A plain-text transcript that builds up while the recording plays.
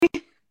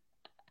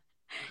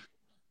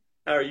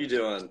How are you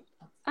doing?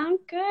 I'm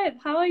good.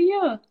 How are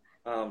you?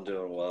 I'm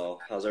doing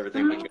well. How's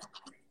everything been Uh, going?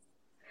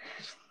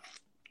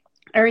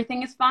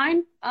 Everything is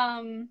fine.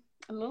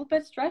 A little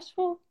bit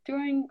stressful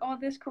during all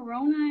this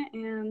corona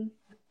and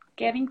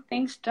getting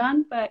things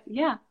done, but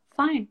yeah,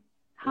 fine.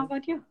 How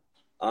about you?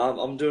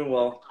 I'm doing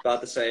well.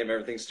 About the same.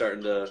 Everything's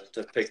starting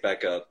to pick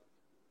back up.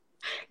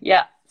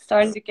 Yeah,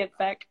 starting to get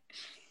back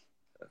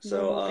a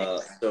So, little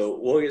bit. so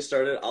we'll get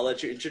started. I'll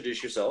let you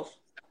introduce yourself,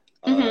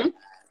 uh, Mm-hmm.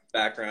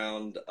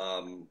 background,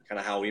 kind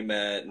of how we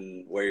met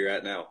and where you're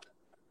at now.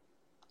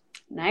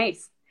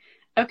 Nice.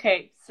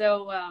 Okay,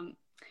 so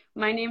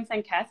my name's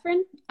Anne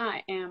Catherine.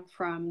 I am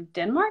from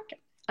Denmark.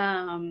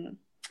 Um,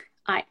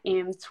 I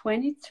am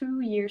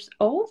 22 years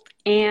old,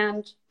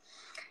 and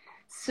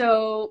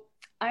so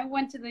I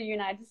went to the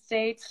United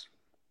States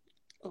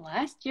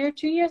last year,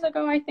 2 years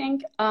ago, I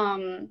think,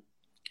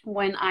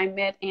 when I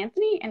met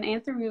Anthony, and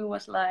Anthony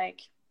was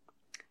like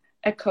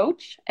a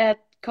coach at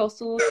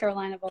Coastal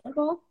Carolina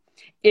Volleyball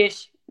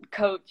ish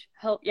coach.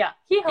 Yeah,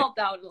 he helped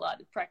out a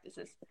lot of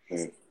practices.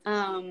 Mm.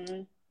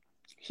 Um,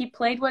 he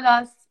played with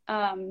us.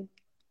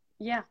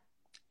 Yeah,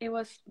 it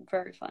was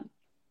very fun.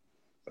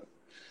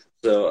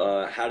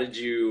 So, how'd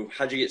you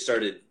get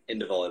started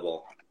into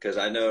volleyball? Because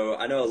I know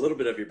a little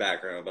bit of your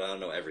background, but I don't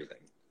know everything.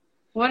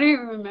 What do you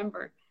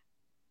remember?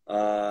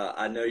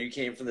 I know you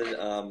came from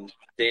the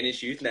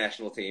Danish youth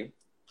national team,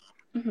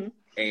 Hmm.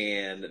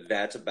 and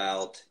that's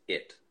about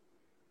it.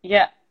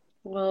 Yeah,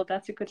 well,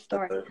 that's a good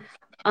story. Uh,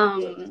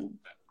 Um,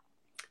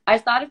 I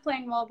started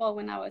playing volleyball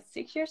when I was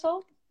 6 years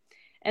old,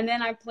 and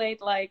then I played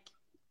like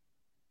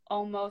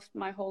almost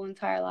my whole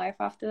entire life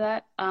after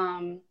that.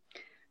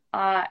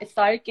 I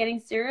started getting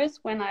serious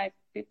when I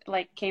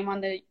like came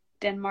on the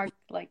Denmark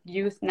like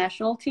youth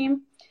national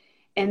team,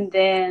 and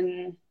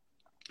then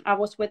I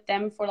was with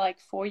them for like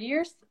 4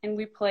 years, and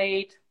we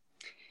played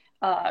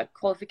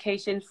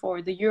qualifications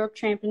for the Europe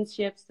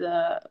Championships,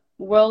 the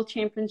World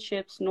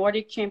Championships,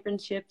 Nordic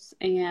Championships,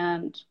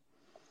 and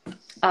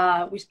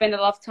we spent a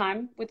lot of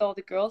time with all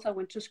the girls. I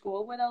went to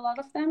school with a lot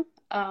of them,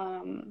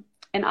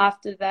 and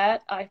after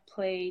that, I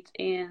played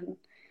in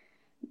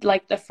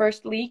like the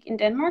first league in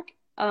Denmark.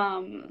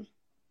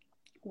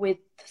 With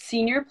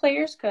senior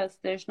players because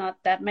there's not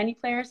that many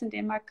players in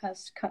Denmark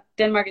because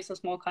Denmark is a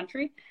small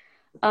country.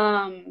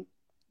 Um,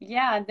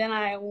 yeah, and then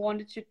I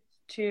wanted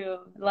to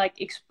like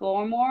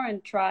explore more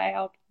and try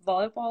out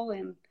volleyball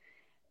and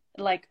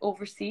like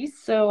overseas.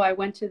 So I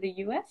went to the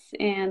US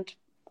and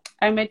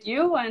I met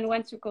you and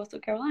went to Coastal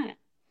Carolina.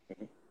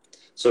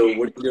 So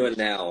what are you doing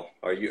now?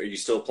 Are you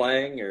still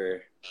playing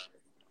or?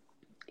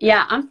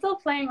 Yeah, I'm still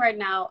playing right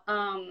now.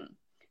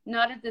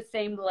 Not at the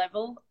same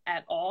level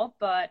at all,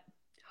 but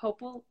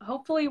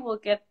hopefully we'll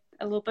get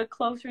a little bit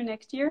closer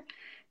next year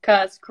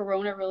because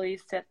Corona really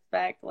set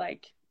back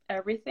like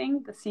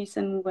everything. The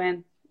season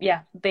when,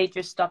 yeah, they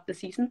just stopped the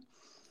season.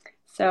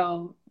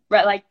 So,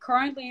 right, like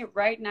currently,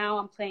 right now,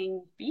 I'm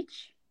playing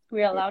beach.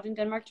 We're allowed in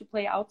Denmark to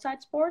play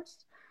outside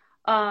sports.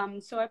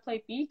 So I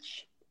play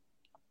beach.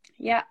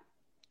 Yeah,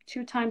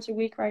 2 times a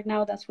week right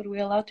now. That's what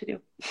we're allowed to do.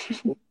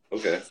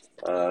 Okay.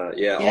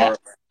 Yeah, Yeah, our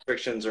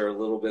restrictions are a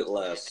little bit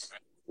less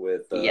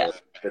with yeah,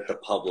 the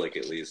public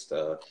at least.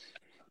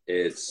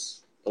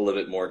 It's a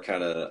little bit more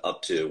kind of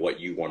up to what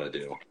you want to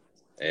do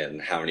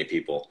and how many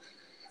people.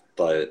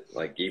 But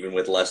like even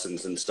with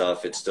lessons and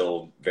stuff, it's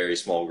still very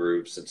small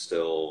groups. It's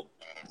still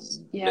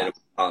yeah.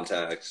 minimal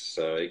contacts,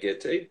 so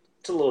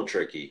it's a little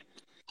tricky.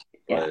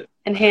 Yeah. But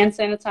And hand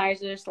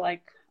sanitizers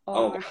like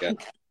all oh my God, around.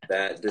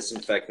 that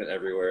disinfectant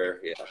everywhere.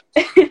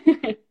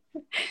 Yeah.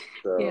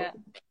 So, Yeah,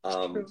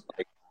 true.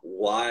 like,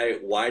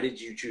 why did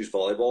you choose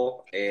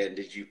volleyball, and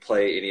did you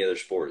play any other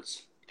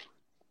sports?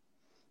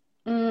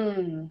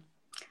 Mm.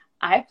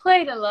 I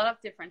played a lot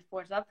of different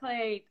sports. I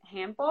played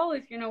handball,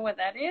 if you know what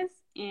that is,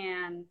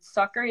 and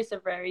soccer is a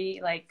very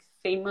like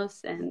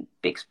famous and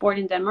big sport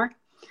in Denmark.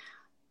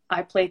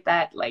 I played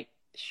that like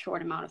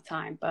short amount of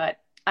time, but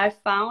I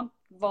found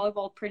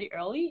volleyball pretty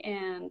early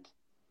and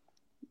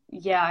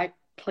yeah, I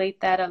played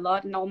that a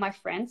lot and all my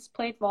friends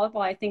played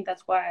volleyball. I think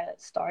that's why I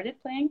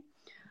started playing.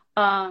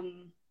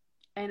 Um,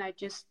 and I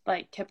just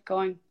like kept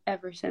going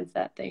ever since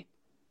that day.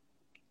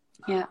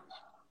 Yeah.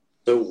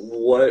 So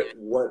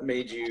what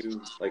made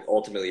you like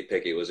ultimately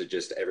pick it? Was it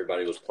just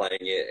everybody was playing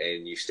it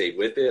and you stayed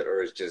with it,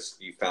 or is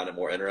just you found it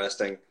more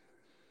interesting?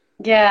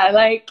 Yeah,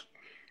 like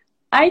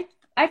I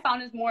I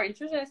found it more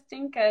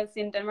interesting because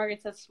in Denmark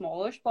it's a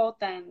smaller sport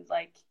than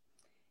like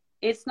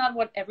it's not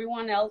what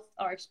everyone else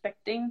are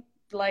expecting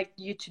like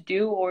you to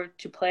do or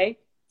to play.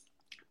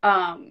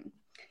 Um,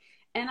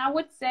 and I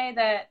would say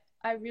that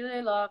I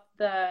really love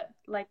the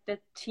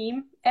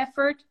team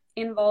effort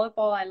in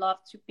volleyball. I love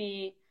to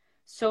be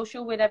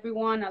social with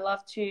everyone. I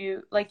love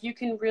to like you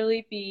can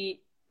really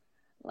be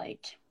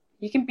like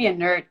you can be a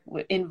nerd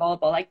in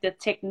volleyball. Like the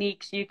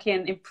techniques, you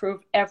can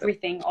improve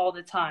everything all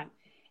the time.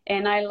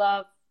 And I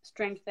love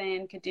strength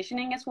and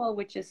conditioning as well,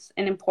 which is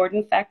an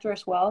important factor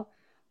as well.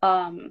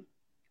 Um,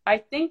 I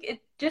think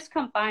it just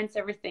combines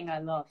everything I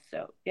love.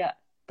 So yeah,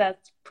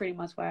 that's pretty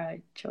much why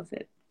I chose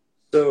it.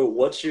 So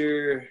what's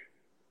your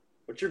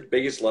What's your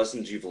biggest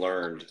lessons you've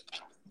learned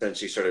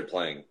since you started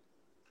playing?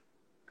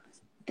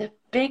 The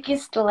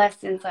biggest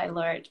lessons I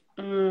learned.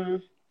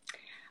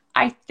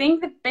 I think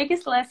the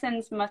biggest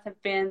lessons must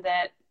have been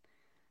that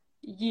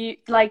you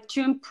like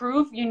to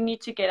improve, you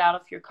need to get out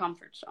of your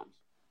comfort zone.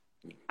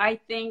 I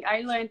think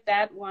I learned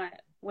that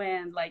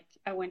when like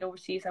I went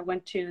overseas, I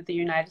went to the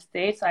United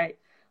States. I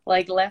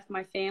like left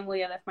my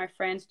family, I left my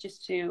friends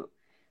just to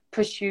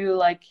pursue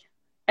like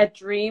a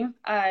dream.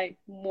 I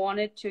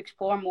wanted to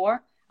explore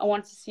more. I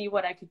wanted to see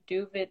what I could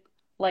do with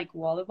like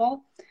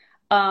volleyball.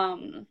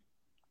 Um,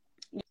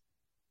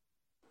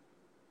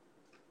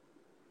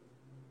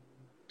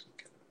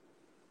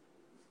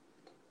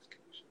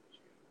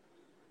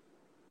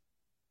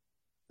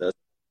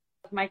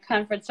 my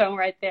comfort zone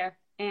right there.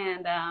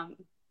 And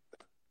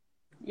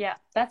yeah,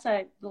 that's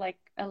a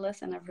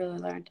lesson I've really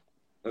learned.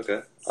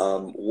 Okay.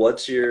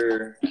 What's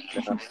your,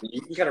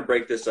 you can kind of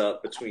break this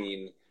up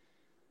between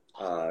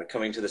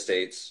coming to the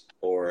States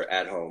or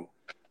at home.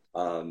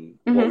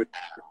 Mm-hmm.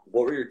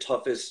 What were your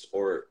toughest,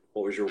 or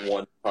what was your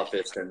one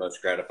toughest and most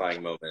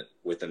gratifying moment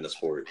within the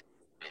sport?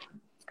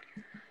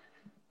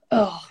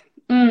 Oh,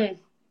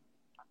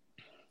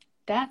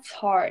 that's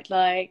hard.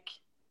 Like,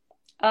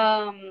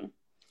 um,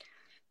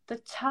 the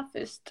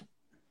toughest,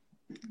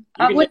 You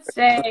I can would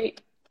narrow say,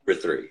 it down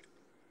to 3.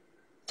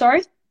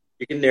 sorry?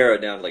 You can narrow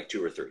it down to like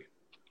 2 or 3.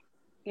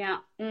 Yeah.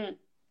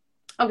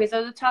 Okay,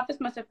 so the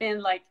toughest must have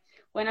been like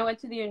when I went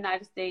to the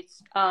United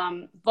States,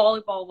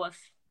 volleyball was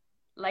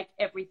like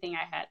everything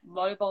I had.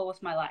 Volleyball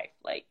was my life.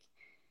 Like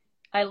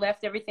I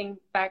left everything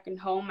back in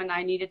home and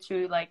I needed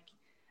to like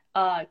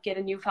get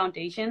a new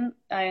foundation.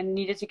 I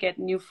needed to get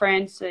new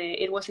friends.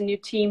 It was a new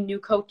team, new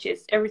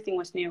coaches. Everything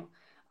was new.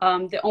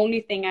 The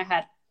only thing I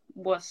had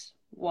was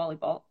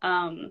volleyball.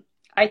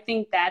 I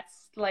think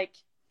that's like,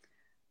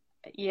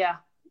 yeah,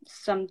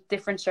 some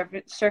different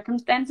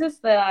circumstances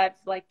that I've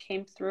like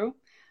came through.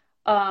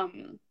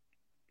 Um,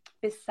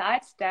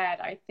 Besides that,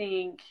 I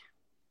think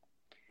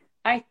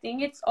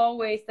it's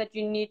always that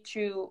you need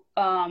to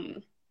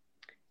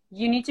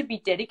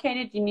be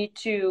dedicated. You need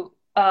to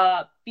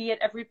be at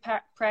every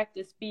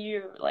practice, be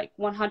your like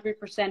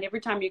 100%. Every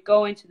time you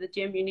go into the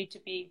gym, you need to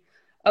be,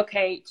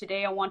 okay,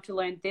 today I want to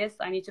learn this.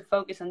 I need to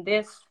focus on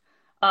this.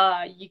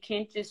 You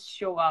can't just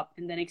show up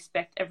and then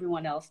expect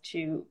everyone else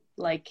to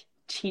like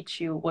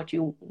teach you what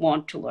you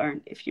want to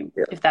learn, Yeah.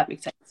 if that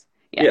makes sense.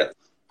 Yeah, Yeah.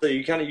 So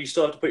you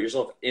still have to put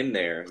yourself in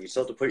there. You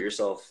still have to put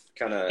yourself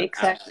kind of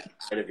exactly.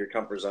 outside of your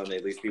comfort zone, to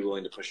at least be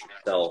willing to push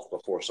yourself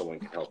before someone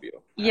can help you.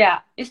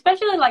 Yeah,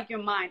 especially like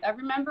your mind. I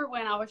remember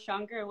when I was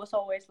younger, it was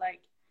always like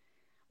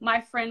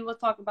my friend would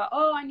talk about,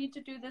 oh, I need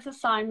to do this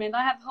assignment.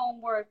 I have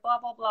homework, blah,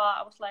 blah, blah.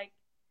 I was like,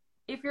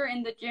 if you're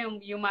in the gym,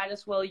 you might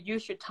as well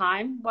use your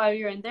time while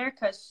you're in there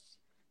because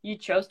you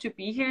chose to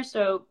be here.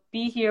 So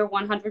be here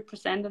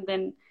 100% and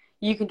then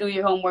you can do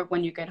your homework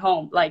when you get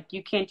home. Like,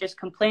 you can't just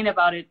complain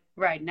about it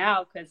right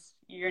now because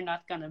you're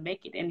not going to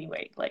make it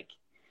anyway. Like,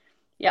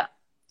 yeah.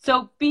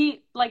 So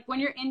be like, when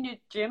you're in your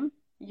gym,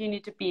 you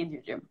need to be in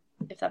your gym,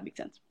 if that makes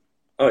sense.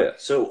 Oh yeah.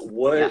 So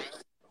Yeah.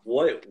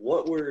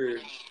 what were,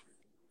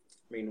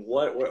 I mean,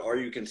 what are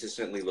you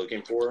consistently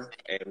looking for,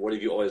 and what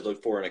have you always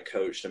looked for in a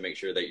coach to make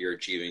sure that you're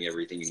achieving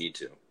everything you need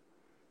to?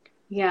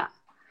 Yeah.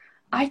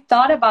 I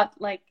thought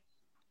about like,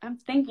 I'm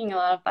thinking a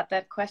lot about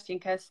that question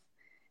because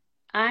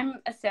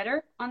I'm a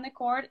setter on the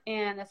court.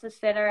 And as a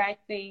setter, I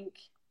think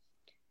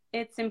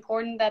it's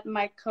important that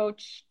my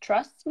coach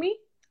trusts me,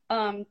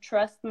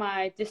 trust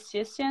my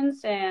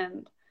decisions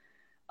and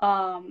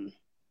um,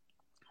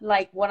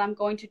 like what I'm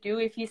going to do.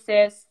 If he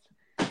says,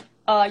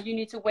 you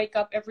need to wake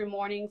up every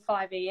morning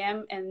 5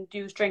 a.m. and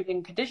do strength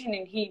and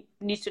conditioning, he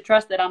needs to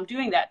trust that I'm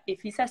doing that if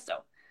he says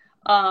so.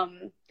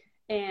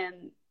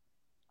 And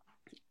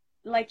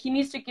like he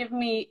needs to give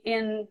me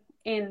in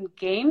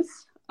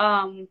games.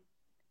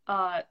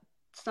 Uh,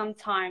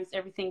 Sometimes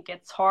everything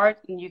gets hard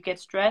and you get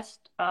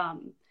stressed.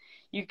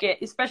 You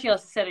get, especially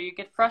as a setter, you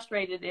get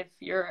frustrated if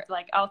your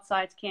like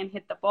outsides can't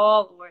hit the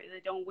ball or they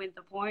don't win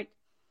the point.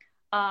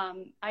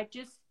 I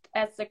just,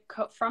 as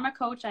from a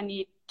coach, I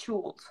need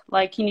tools.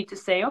 Like you need to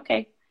say,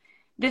 okay,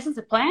 this is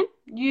the plan.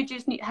 You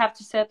just have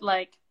to set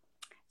like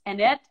a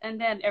net, and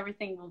then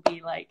everything will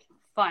be like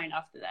fine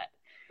after that.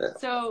 Yeah.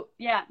 So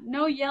yeah,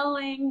 no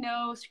yelling,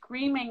 no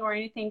screaming or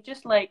anything.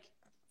 Just like,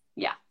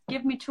 yeah,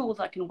 give me tools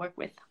I can work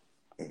with.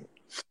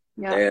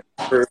 Yeah.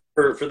 And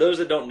for those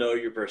that don't know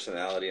your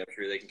personality, I'm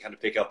sure they can kind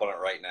of pick up on it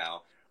right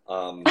now.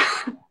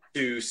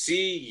 To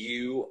see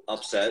you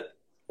upset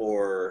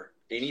or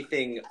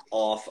anything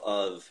off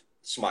of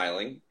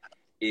smiling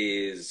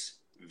is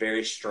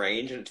very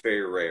strange and it's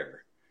very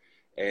rare.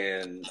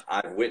 And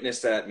I've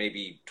witnessed that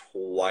maybe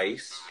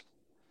twice,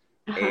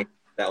 and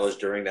that was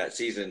during that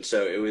season.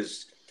 So it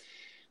was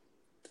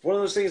one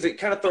of those things that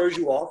kind of throws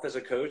you off as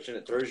a coach, and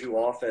it throws you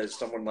off as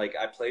someone. Like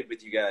I played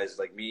with you guys,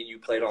 like me and you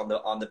played on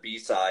the B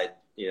side,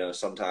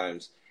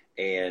 sometimes,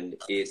 and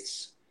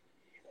it's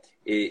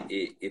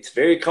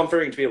very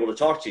comforting to be able to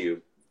talk to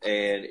you,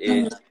 and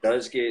it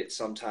does get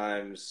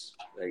sometimes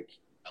like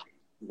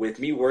with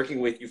me working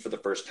with you for the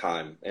first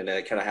time, and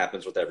that kind of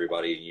happens with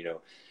everybody,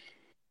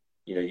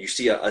 you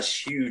see a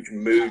huge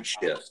mood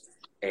shift,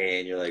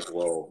 and you're like,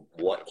 well,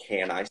 what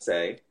can I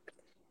say?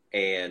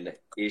 And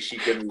is she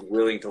going to be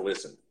willing to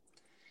listen?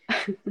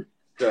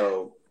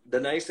 So the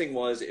nice thing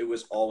was, it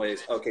was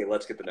always, okay,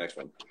 let's get the next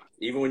one.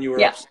 Even when you were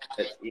Yeah.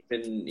 upset,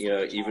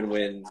 even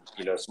when,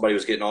 somebody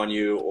was getting on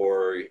you,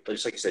 or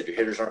just like you said, your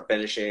hitters aren't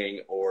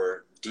finishing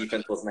or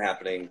defense wasn't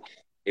happening,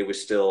 it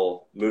was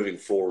still moving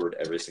forward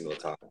every single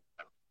time.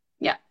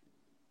 Yeah,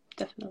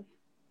 definitely.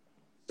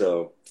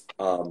 So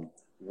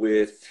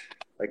with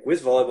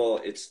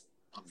volleyball, it's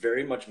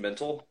very much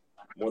mental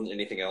more than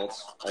anything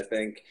else, I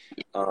think.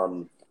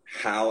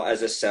 How,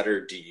 as a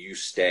setter, do you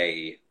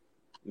stay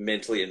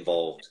mentally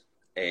involved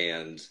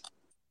and,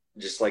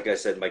 just like I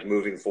said, like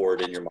moving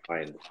forward in your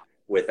mind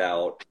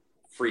without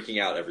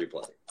freaking out every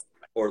play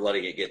or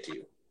letting it get to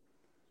you?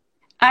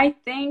 I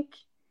think,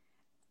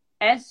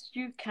 as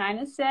you kind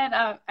of said,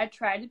 I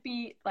try to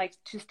be like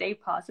to stay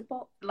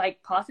possible,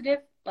 like positive,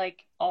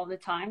 like all the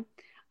time.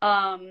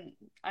 I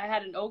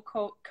had an old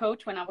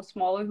coach when I was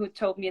smaller who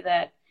told me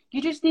that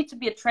you just need to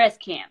be a trash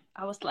can.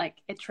 I was like,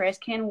 a trash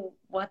can?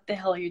 What the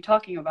hell are you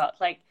talking about?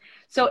 Like,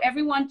 so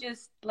everyone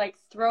just like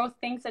throw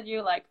things at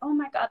you, like, oh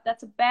my God,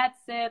 that's a bad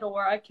set,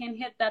 or I can't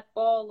hit that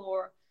ball,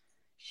 or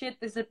shit,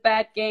 this is a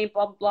bad game,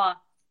 blah, blah, blah.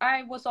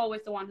 I was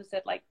always the one who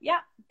said, like, yeah,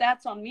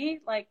 that's on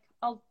me. Like,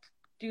 I'll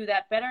do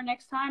that better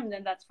next time, and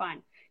then that's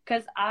fine.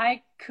 Because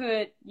I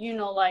could,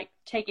 like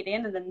take it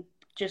in and then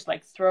just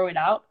like throw it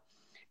out.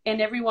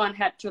 And everyone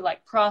had to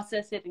like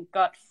process it and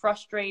got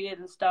frustrated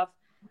and stuff.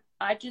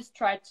 I just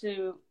tried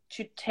to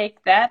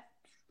take that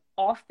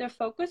off their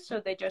focus so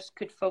they just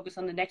could focus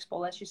on the next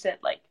ball, as you said,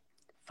 like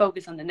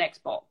focus on the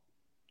next ball.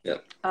 Yeah.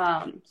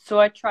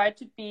 So I tried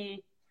to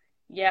be,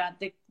 yeah,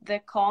 the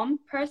calm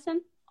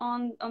person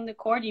on the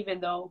court, even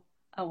though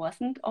I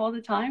wasn't all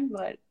the time.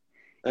 But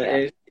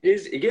yeah,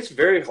 it gets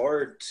very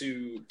hard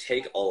to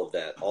take all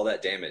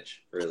that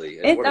damage, really.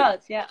 And it what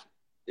does. Yeah.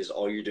 is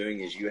all you're doing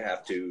is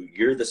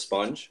you're the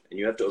sponge, and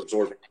you have to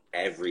absorb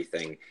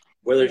everything,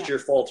 whether it's your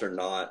fault or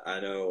not. I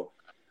know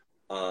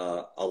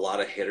a lot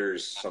of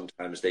hitters,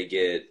 sometimes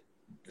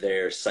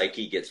their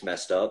psyche gets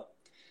messed up,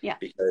 Yeah,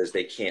 because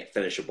they can't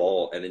finish a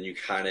ball, and then you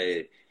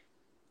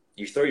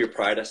throw your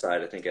pride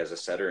aside, I think, as a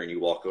setter, and you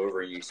walk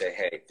over and you say,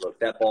 hey, look,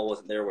 that ball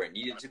wasn't there where it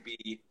needed to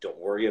be. Don't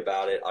worry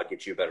about it. I'll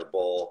get you a better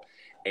ball.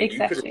 And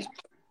exactly. you could have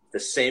the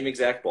same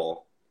exact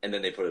ball, and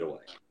then they put it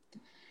away.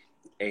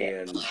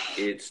 And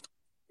it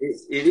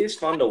is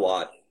fun to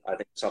watch, I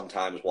think,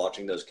 sometimes,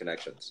 watching those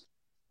connections.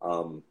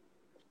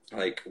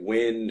 Like,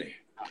 when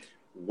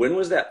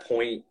was that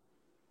point,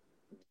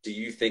 do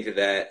you think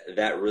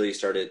that really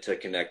started to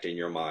connect in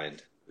your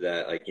mind,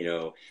 that, like,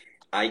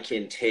 I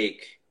can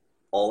take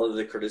all of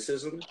the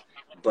criticism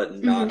but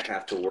not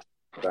have to worry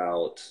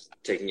about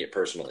taking it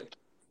personally?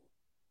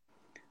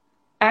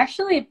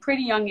 Actually, a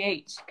pretty young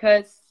age,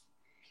 because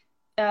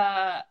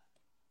I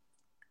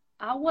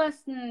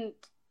wasn't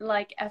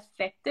like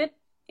affected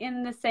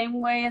in the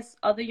same way as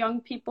other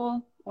young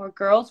people or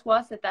girls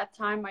was at that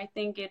time. I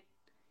think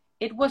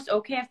it was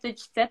okay if they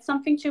said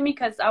something to me,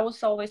 because I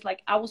was always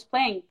like, I was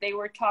playing. They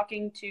were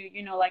talking to,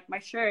 like my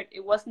shirt.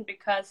 It wasn't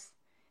because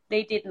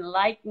they didn't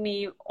like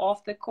me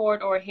off the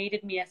court or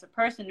hated me as a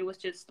person. It was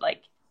just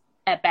like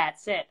a bad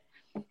set.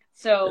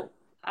 So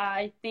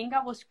I think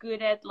I was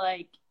good at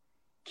like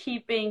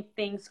keeping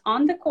things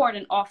on the court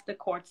and off the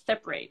court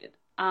separated.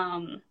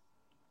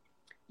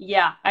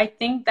 Yeah, I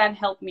think that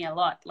helped me a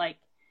lot. Like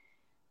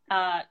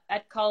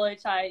at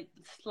college, I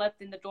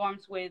slept in the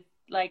dorms with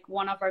like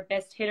one of our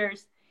best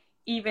hitters,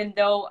 even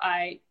though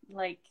I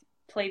like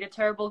played a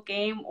terrible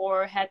game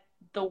or had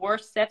the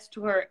worst sets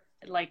to her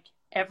like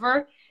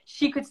ever.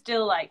 She could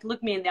still like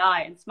look me in the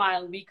eye and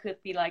smile. We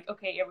could be like,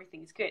 okay,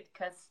 everything's good,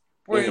 because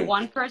we're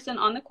one person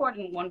on the court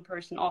and one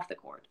person off the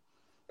court.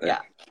 Yeah.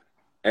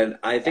 And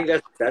I think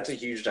that's a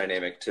huge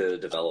dynamic to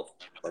develop.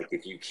 Like,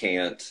 if you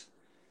can't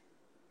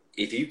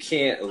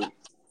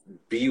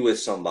be with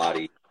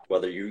somebody,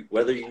 whether you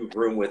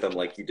room with them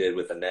like you did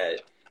with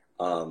Annette,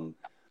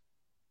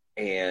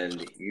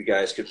 and you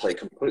guys could play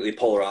completely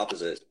polar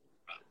opposite,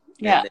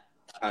 and then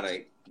kind of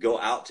go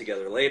out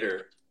together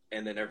later,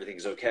 and then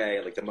everything's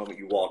okay. Like, the moment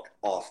you walk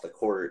off the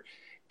court,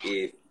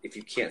 if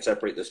you can't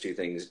separate those two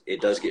things,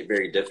 it does get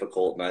very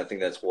difficult. And I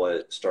think that's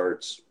what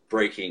starts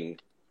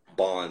breaking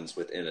bonds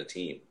within a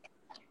team.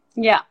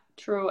 Yeah,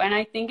 true. And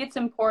I think it's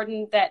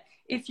important that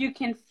if you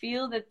can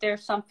feel that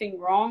there's something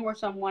wrong or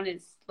someone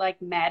is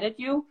like mad at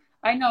you.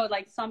 I know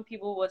like some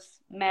people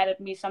was mad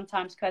at me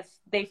sometimes because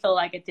they feel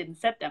like it didn't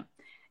set them,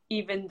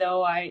 even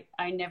though I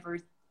never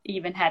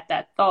even had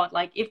that thought.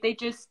 Like, if they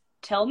just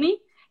tell me,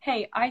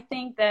 hey, I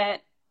think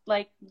that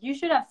like you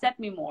should have set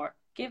me more.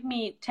 Give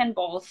me 10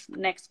 balls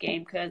next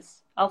game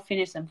because I'll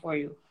finish them for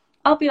you.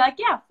 I'll be like,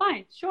 yeah,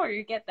 fine, sure,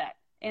 you get that.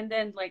 And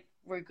then like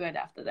we're good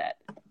after that.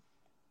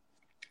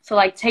 So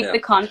like take the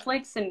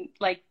conflicts and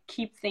like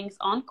keep things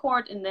on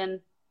court, and then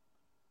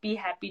be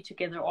happy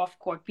together off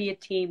court. Be a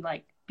team,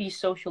 like be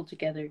social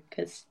together,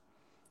 because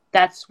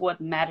that's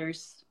what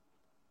matters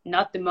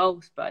not the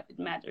most, but it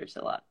matters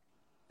a lot.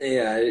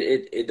 Yeah,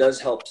 it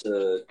does help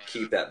to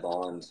keep that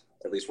bond,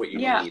 at least what you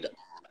Yeah. need.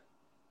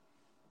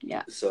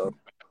 Yeah. So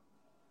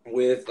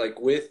with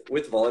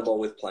volleyball,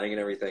 with playing and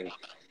everything,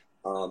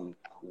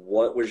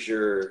 what was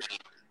your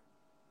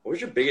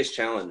biggest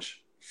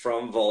challenge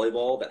from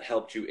volleyball that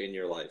helped you in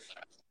your life?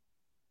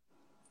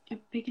 The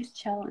biggest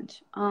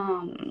challenge.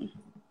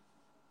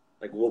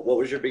 Like what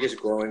was your biggest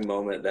growing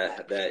moment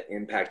that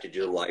impacted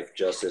your life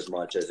just as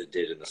much as it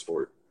did in the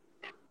sport?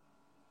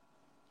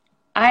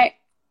 I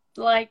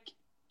like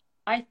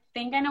I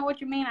think I know what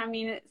you mean. I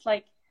mean, it's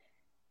like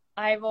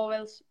I've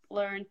always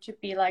learned to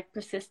be like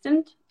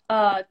persistent,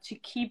 to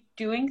keep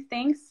doing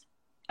things,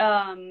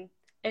 um,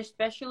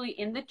 especially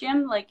in the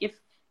gym. Like if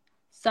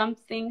some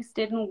things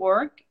didn't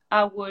work,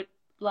 I would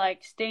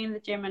like stay in the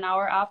gym an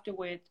hour after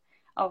with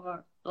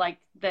our like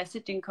the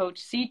sitting coach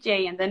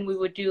CJ, and then we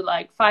would do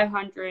like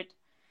 500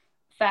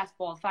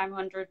 fastball,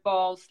 500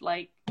 balls,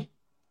 like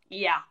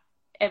yeah,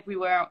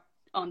 everywhere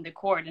on the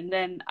court, and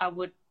then I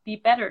would be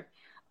better.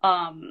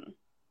 Um,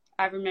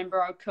 I remember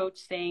our coach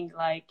saying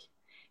like,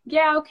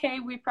 "Yeah, okay,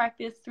 we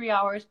practice 3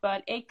 hours,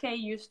 but AK,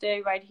 you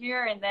stay right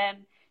here, and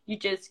then you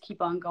just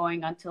keep on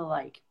going until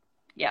like,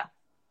 yeah,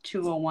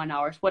 2 or 1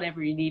 hours,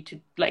 whatever you need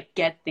to like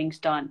get things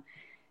done."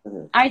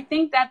 Mm-hmm. I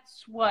think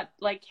that's what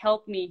like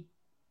helped me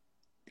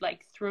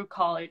like through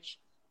college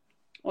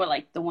or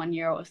like the 1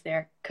 year I was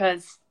there,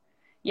 because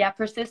yeah,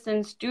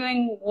 persistence,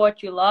 doing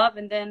what you love,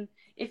 and then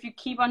if you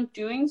keep on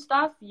doing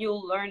stuff,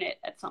 you'll learn it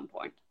at some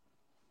point.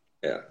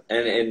 Yeah,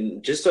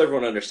 and just so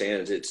everyone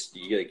understands,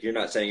 you're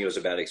not saying it was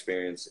a bad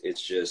experience.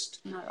 It's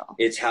just Not at all.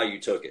 it's how you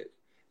took it,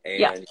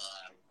 Yeah. and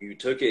you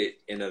took it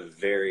in a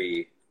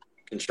very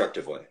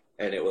constructive way.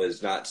 And it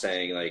was not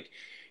saying like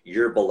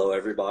you're below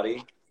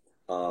everybody.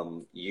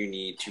 You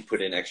need to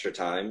put in extra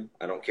time.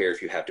 I don't care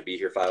if you have to be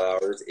here 5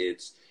 hours.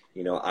 It's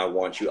I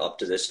want you up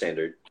to this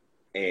standard,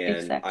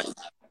 and I Exactly.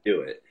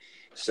 do it.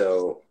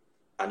 So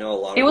I know a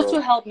lot It of was girls.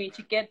 to help me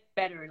to get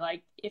better.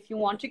 Like, if you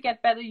want to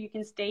get better, you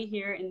can stay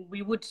here, and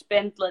we would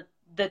spend like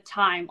the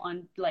time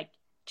on like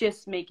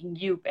just making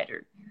you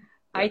better. Yeah.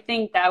 I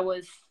think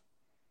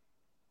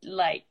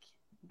like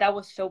that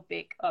was so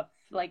big of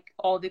like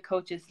all the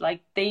coaches.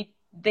 Like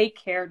they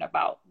cared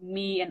about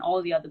me and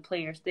all the other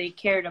players. They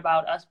cared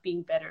about us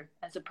being better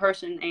as a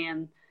person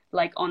and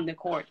like on the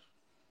court.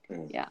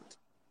 Yeah.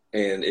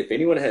 And if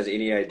anyone has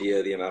any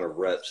idea the amount of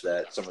reps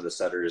that some of the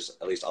setters,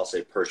 at least I'll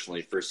say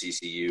personally for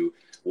CCU,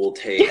 will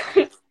take,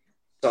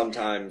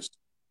 sometimes,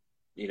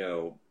 you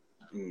know,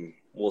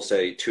 we'll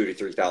say 2 to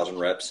 3 thousand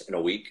reps in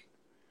a week,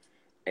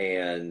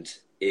 and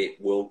it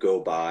will go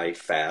by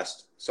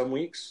fast some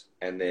weeks.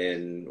 And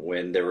then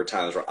when there were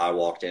times where I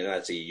walked in,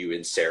 I'd see you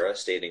and Sarah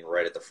standing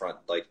right at the front,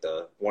 like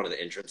the one of the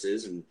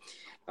entrances, and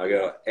I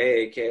go,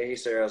 "Hey, Kay, hey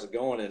Sarah, how's it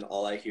going?" And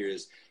all I hear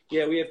is,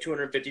 "Yeah, we have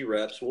 250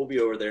 reps. We'll be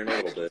over there in a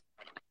little bit."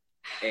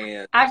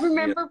 And I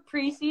remember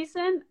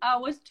preseason, I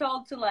was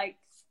told to like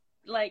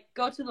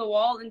go to the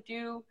wall and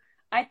do.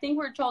 I think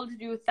we're told to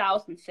do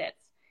 1,000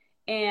 sets,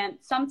 and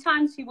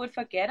sometimes he would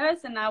forget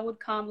us, and I would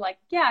come like,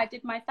 yeah, I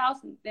did my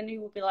 1,000. Then he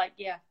would be like,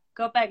 yeah,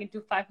 go back and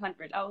do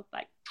 500. I was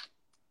like,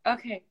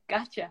 okay,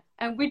 gotcha.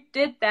 And we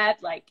did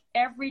that like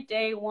every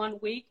day, 1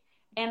 week,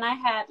 and I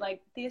had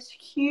like this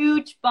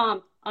huge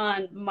bump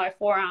on my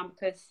forearm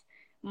because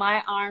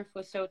my arms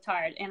were so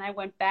tired, and I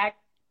went back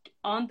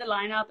on the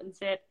lineup and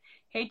said,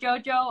 "Hey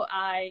Jojo,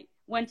 I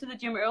went to the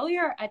gym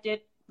earlier. I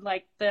did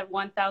like the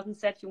 1,000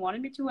 sets you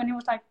wanted me to," and he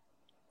was like,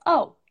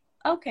 "Oh,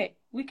 okay,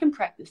 we can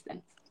practice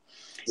then."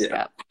 yeah,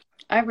 Yeah,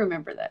 I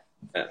remember that.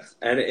 yeah.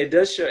 And it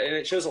does show, and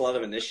it shows a lot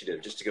of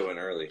initiative just to go in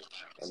early.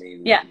 I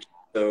mean, Yeah,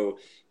 so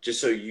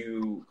just so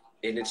you,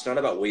 and it's not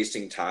about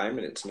wasting time,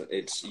 and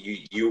it's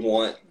you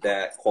want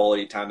that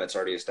quality time that's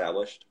already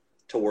established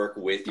to work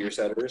with your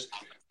setters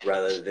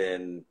rather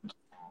than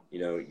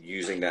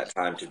using that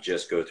time to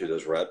just go through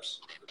those reps.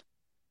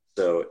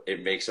 So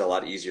it makes it a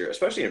lot easier,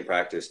 especially in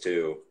practice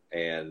too,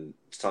 and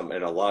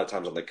a lot of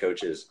times on the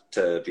coaches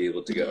to be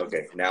able to go,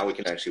 okay, now we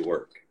can actually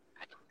work.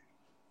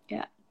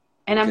 yeah.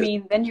 And I Because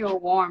mean, then you're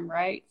warm,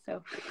 right?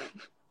 So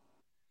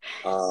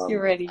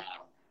you're ready.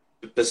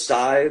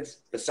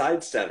 besides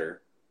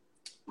setter,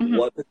 Mm-hmm.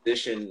 what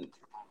position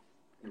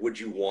would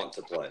you want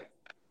to play?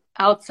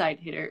 Outside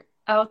hitter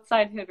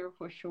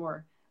for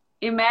sure.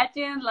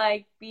 Imagine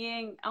like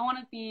I want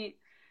to be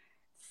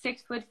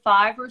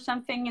 6'5" or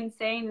something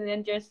insane, and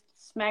then just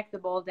smack the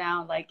ball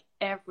down like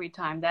every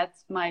time.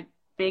 That's my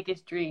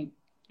biggest dream.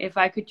 If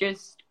I could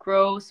just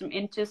grow some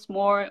inches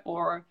more,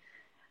 or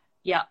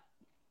yeah,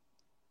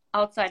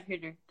 outside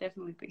hitter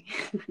definitely.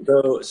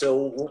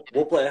 So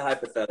we'll play a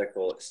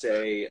hypothetical.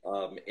 Say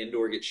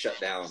indoor gets shut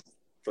down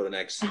for the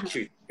next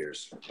 2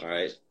 years. All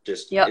right,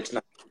 just Yep. it's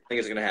not. I think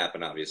it's going to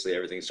happen. Obviously,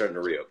 everything's starting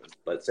to reopen.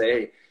 But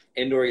say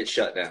indoor gets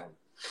shut down.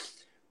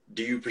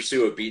 Do you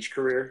pursue a beach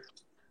career?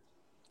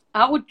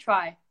 I would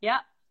try. Yeah,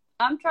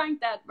 I'm trying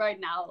that right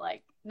now.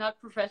 Like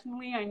not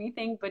professionally or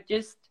anything, but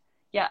just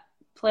yeah,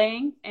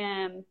 playing,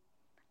 and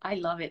I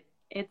love it.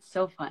 It's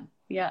so fun.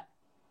 Yeah.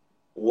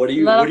 What do A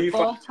you lot what do of you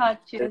find? ball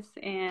touches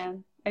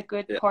and a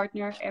good Yeah.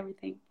 partner,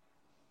 everything.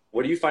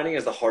 What are you finding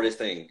as the hardest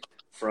thing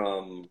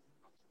from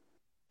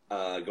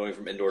going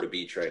from indoor to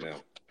beach right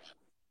now?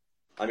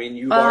 I mean,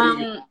 you've already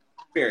got Um,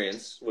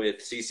 experience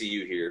with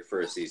CCU here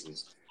for a season,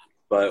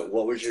 but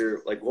what was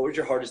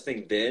your hardest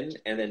thing then,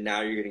 and then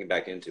now you're getting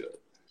back into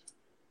it?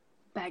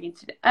 Back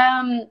into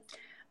the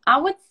I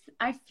would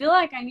I feel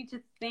like I need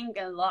to think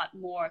a lot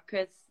more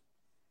because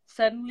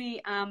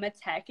suddenly I'm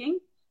attacking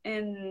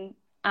and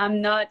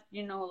I'm not,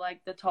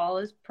 like the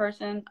tallest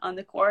person on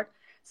the court.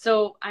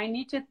 So I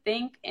need to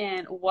think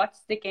and watch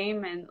the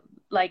game and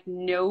like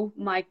know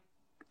my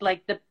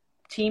like the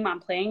team I'm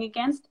playing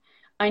against.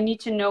 I need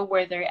to know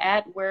where they're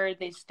at, where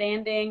they're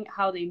standing,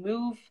 how they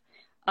move,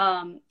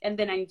 and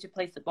then I need to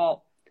place the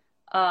ball.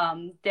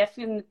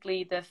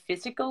 Definitely the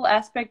physical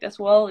aspect as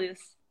well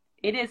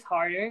is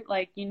harder.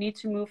 Like you need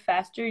to move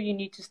faster, you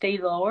need to stay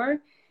lower,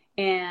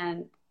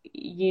 and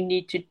you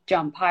need to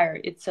jump higher.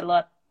 It's a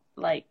lot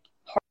like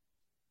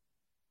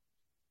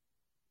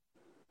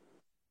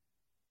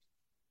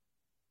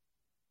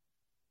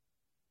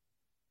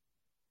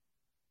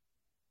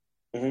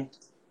Hmm.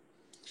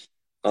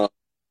 Uh,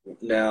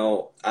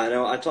 Now, I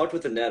know I talked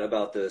with Annette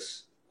about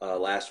this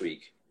last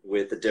week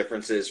with the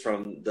differences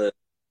from the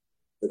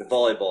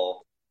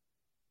volleyball.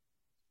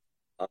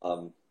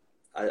 Um,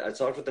 I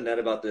talked with Annette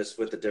about this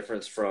with the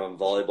difference from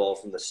volleyball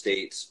from the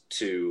States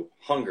to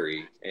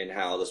Hungary and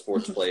how the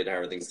sport's hard. played and how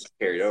everything's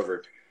carried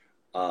over.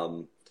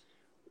 Um,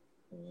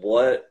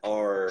 what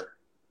are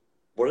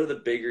what are the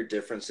bigger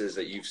differences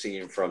that you've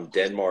seen from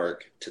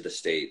Denmark to the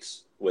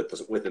States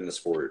within the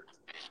sport?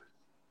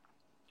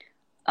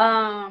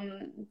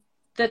 um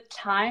the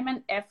time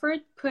and effort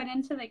put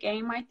into the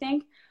game, I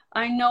think.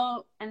 I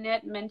know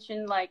Annette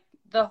mentioned like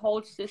the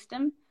whole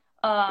system.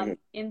 Mhm.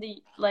 In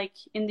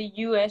the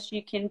US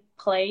you can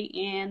play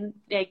in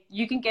like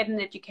you can get an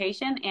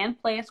education and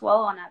play as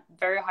well on a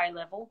very high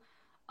level.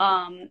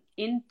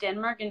 In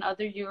Denmark and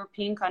other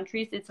European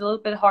countries it's a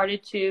little bit harder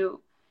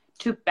to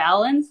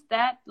balance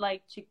that,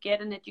 like to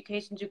get an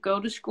education to go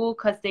to school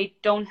because they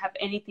don't have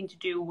anything to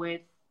do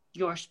with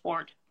your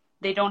sport.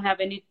 They don't have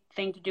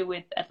anything to do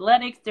with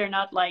athletics. They're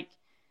not like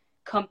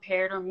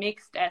compared or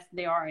mixed as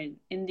they are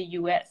in the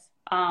US.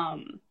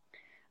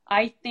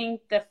 I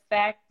think the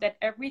fact that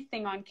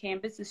everything on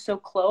campus is so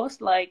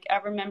close, like I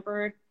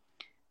remember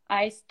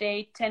I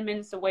stayed 10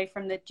 minutes away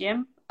from the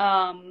gym.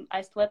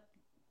 I slept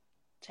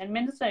 10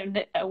 minutes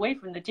away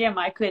from the gym.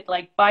 I could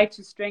like bike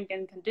to strength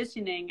and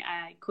conditioning.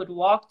 I could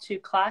walk to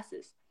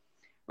classes.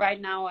 Right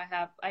now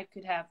I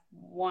could have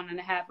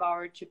 1.5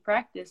 hours to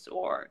practice,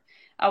 or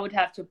I would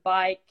have to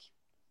bike,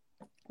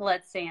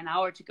 let's say, an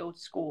hour to go to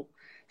school.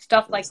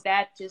 Stuff like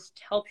that just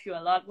helps you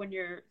a lot when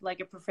you're like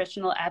a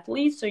professional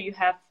athlete. So you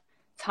have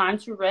time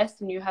to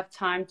rest and you have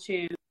time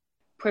to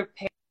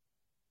prepare.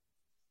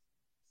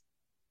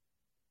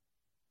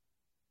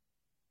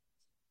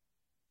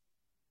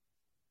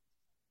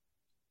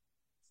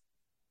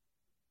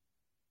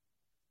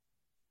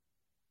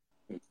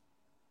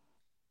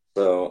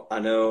 So I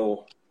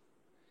know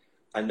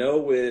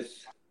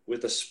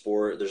with the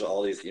sport, there's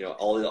all these,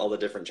 all the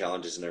different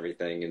challenges and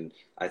everything, and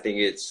I think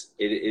it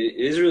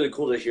is really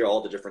cool to hear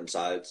all the different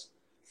sides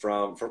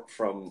from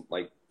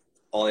like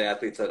all the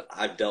athletes that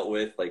I've dealt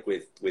with, like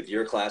with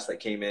your class that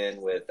came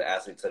in, with the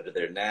athletes that are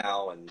there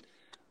now,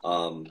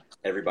 and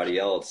everybody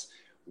else.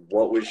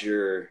 What was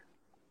your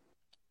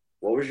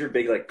what was your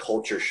big like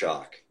culture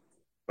shock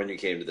when you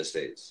came to the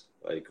States?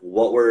 Like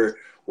what were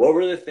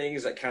the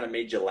things that kind of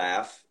made you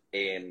laugh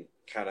and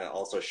kind of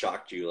also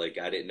shocked you? Like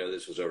I didn't know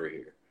this was over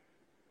here.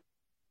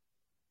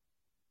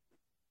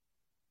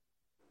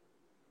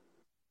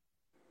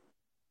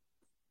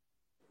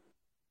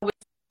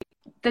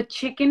 The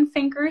chicken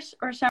fingers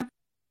or something.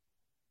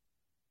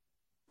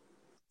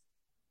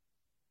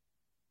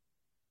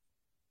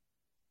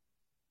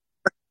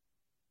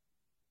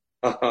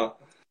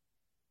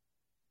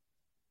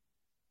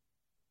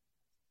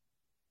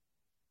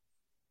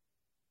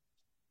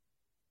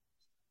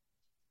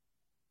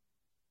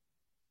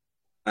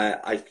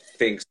 I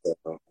think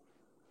so.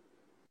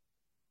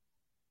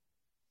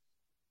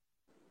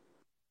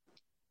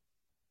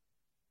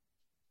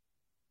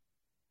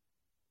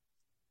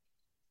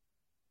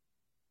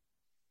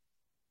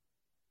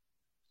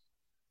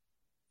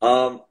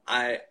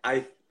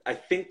 I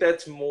think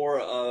that's more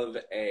of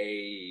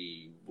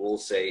a, we'll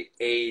say,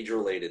 age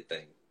related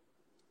thing.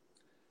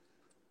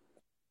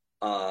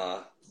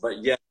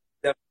 But yeah,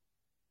 yeah,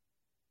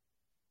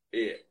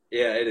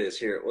 yeah, it is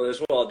here. Well, that's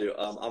what I'll do.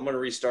 I'm gonna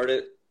restart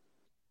it.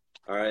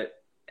 All right.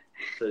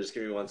 So just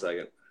give me 1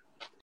 second.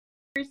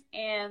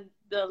 And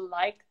the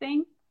like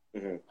thing,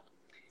 Hmm.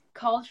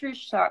 culture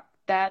shock,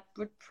 that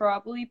would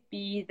probably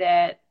be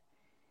that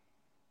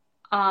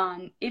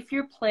if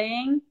you're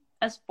playing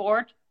a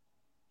sport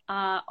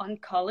on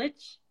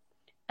college,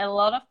 a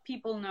lot of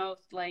people know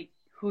like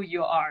who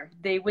you are.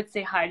 They would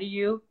say hi to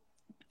you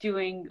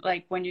doing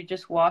like when you're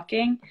just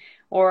walking,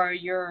 or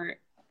your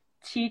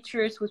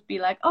teachers would be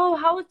like, "Oh,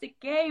 how was the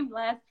game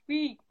last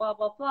week?" Blah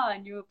blah blah,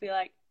 and you would be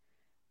like,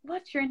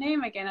 what's your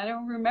name again? I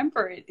don't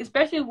remember it.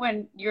 Especially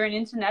when you're an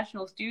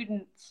international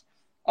student,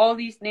 all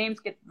these names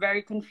get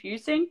very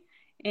confusing.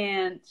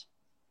 And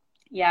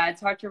yeah,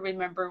 it's hard to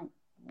remember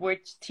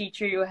which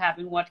teacher you have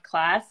in what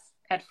class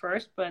at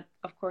first, but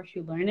of course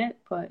you learn it.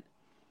 But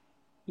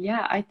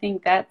yeah, I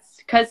think that's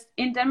because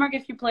in Denmark,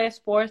 if you play a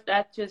sport,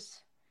 that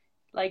just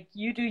like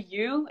you do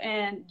you,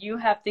 and you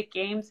have the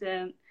games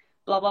and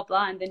blah, blah,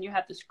 blah, and then you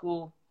have the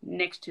school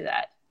next to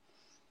that.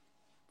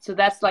 So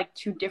that's like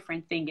two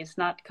different things. It's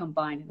not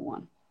combined in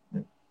one.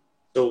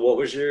 So what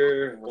was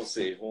your, we'll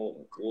see,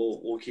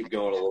 we'll keep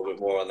going a little bit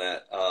more on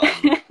that.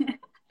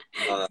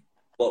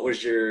 What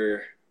was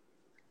your,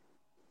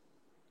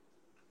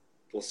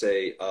 we'll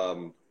say,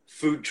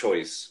 food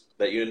choice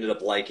that you ended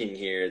up liking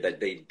here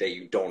that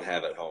you don't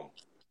have at home?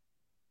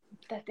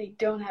 That they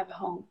don't have at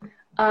home.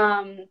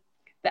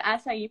 The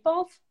acai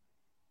balls,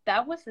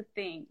 that was the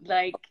thing.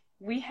 Like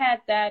we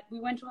had that.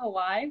 We went to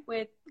Hawaii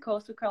with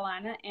Coastal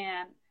Carolina,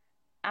 and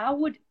I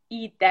would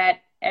eat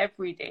that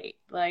every day.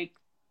 Like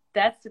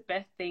that's the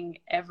best thing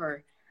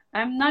ever.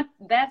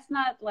 That's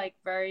not like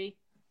very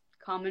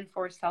common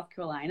for South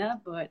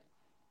Carolina, but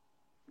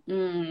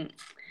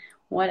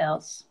what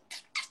else?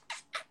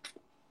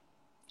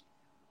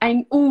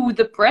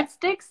 The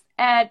breadsticks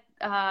at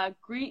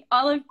Green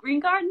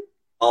Garden.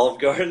 Olive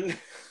Garden.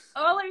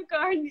 Olive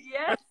Garden,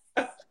 yes.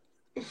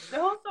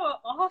 Those are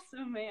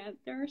awesome, man.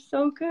 They're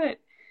so good.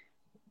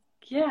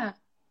 Yeah.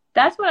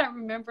 That's what I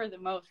remember the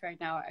most right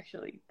now,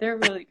 actually. They're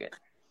really good.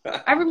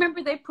 I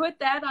remember they put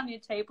that on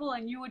your table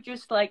and you would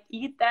just like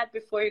eat that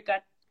before you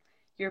got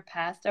your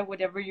pasta,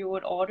 whatever you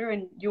would order,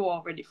 and you were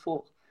already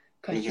full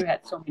because you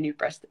had so many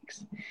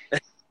breadsticks.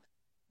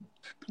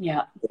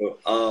 Yeah.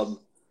 So,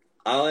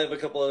 I'll have a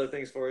couple other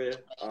things for you,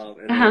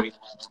 and then we can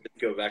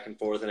go back and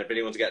forth. And if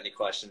anyone's got any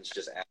questions,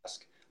 just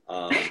ask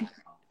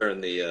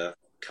during the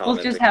comment.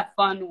 We'll just have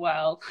fun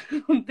while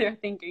they're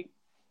thinking.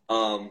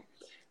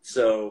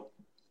 So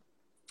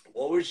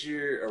what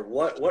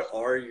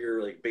are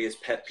your like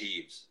biggest pet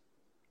peeves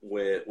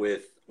with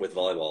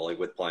volleyball, like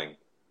with playing?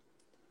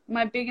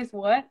 My biggest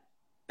what?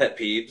 Pet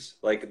peeves,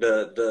 like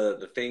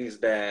the things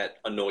that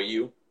annoy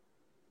you.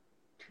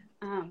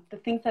 The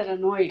things that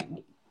annoy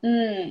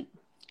me.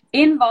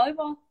 In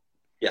volleyball?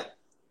 Yeah.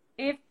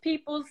 If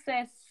people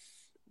says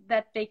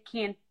that they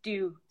can't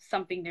do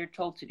something they're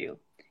told to do.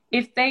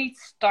 If they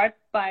start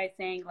by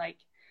saying like,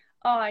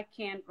 oh, I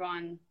can't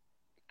run,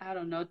 I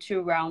don't know,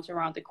 2 rounds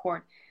around the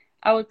court,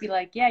 I would be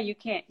like, yeah, you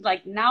can't.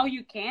 Like now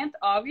you can't,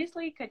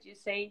 obviously, because you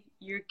say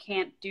you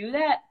can't do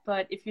that.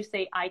 But if you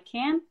say I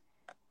can,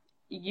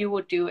 you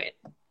will do it.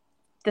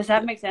 Does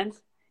that make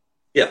sense?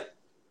 Yeah.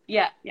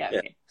 Yeah.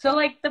 Okay. So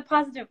like the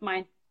positive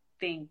mind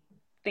thinking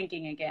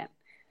again.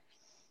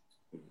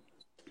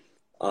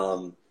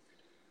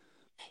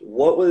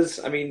 What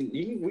was, I mean,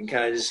 we can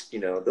kind of just,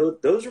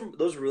 those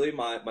are really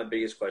my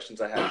biggest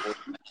questions I have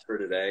for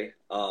today.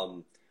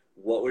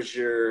 What was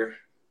your,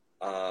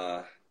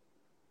 what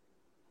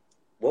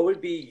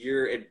would be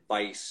your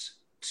advice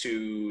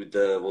to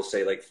we'll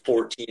say like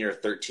 14 or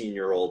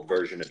 13-year-old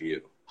version of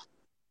you?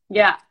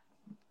 Yeah.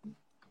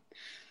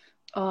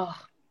 Oh,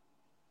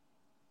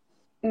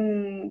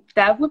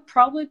 that would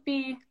probably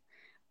be,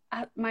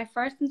 my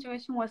first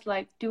intuition was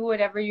like, do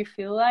whatever you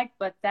feel like,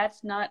 but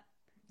that's not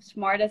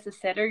smart as a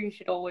setter. You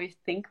should always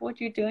think what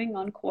you're doing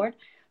on court.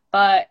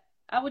 But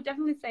I would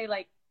definitely say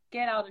like,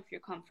 get out of your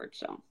comfort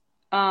zone.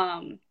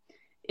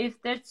 If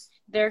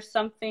there's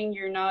something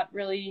you're not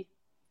really,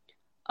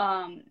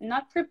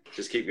 not prepared.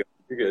 Just keep going.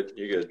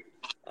 You're good.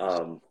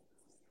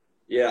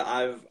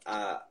 Yeah,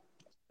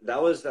 that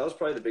was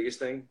probably the biggest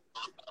thing.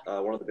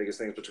 One of the biggest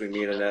things between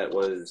me and Annette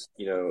was,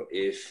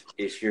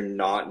 if you're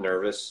not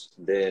nervous,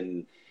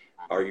 then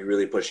are you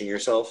really pushing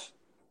yourself?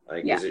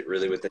 Like, is it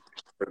really within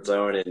your comfort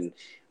zone? And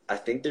I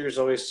think there's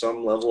always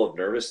some level of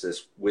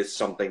nervousness with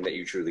something that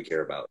you truly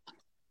care about.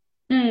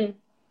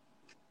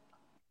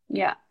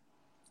 Yeah.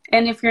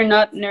 And if you're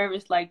not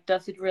nervous, like,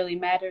 does it really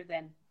matter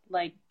then?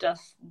 Like,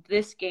 does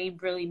this game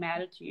really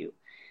matter to you?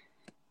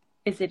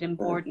 Is it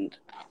important?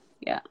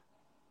 Yeah.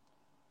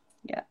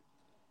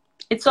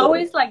 It's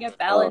always like a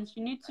balance.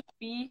 You need to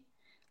be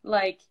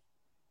like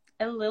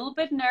a little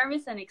bit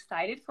nervous and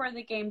excited for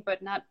the game,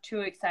 but not too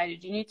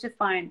excited. You need to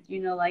find,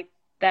 like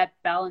that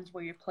balance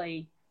where you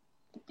play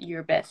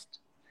your best.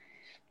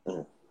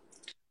 What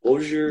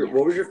was your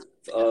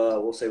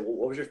we'll say,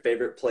 what was your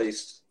favorite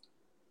place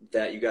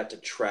that you got to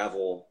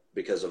travel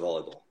because of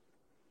volleyball?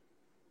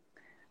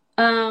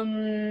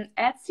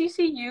 At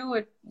CCU,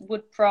 it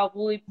would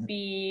probably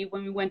be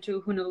when we went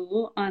to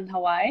Honolulu on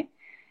Hawaii,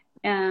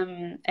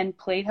 and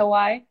played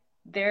Hawaii.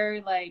 Their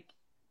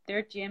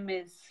gym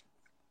is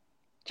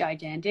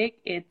gigantic.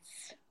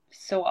 It's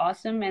so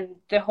awesome, and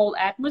the whole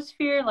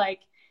atmosphere,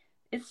 like,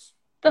 it's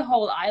the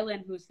whole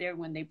island who's there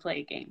when they play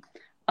a game.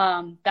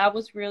 That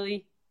was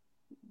really,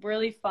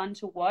 really fun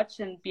to watch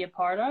and be a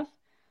part of.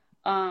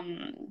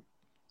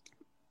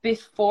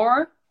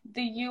 Before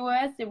the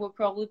US, it would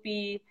probably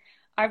be,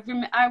 I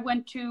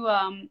went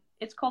to,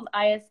 it's called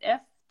ISF,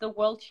 the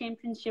World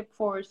Championship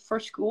for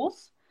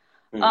schools.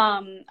 Hmm.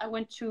 I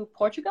went to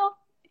Portugal,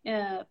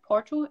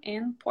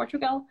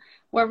 Portugal,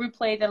 where we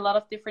played a lot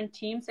of different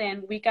teams,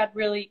 and we got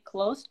really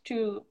close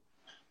to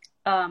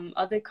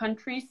other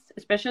countries,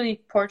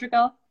 especially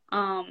Portugal.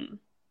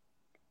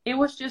 It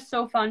was just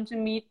so fun to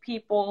meet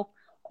people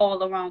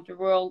all around the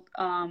world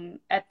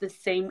at the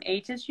same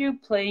age as you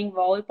playing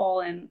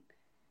volleyball, and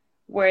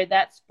where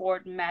that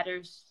sport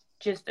matters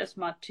just as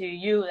much to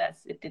you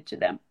as it did to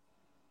them.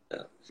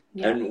 Yeah.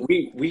 Yeah. And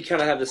we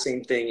kind of have the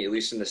same thing, at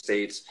least in the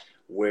States,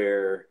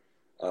 where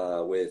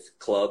with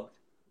club,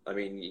 I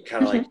mean, you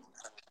kind of like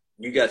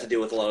you got to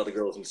deal with a lot of the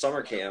girls in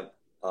summer camp,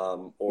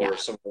 Yeah. or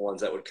some of the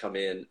ones that would come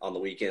in on the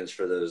weekends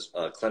for those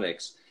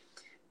clinics,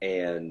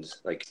 and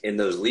like in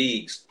those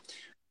leagues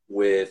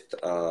with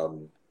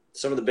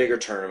some of the bigger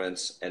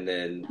tournaments, and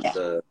then Yeah.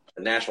 the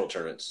national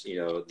tournaments.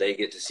 They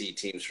get to see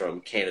teams from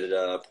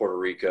Canada, Puerto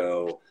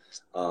Rico,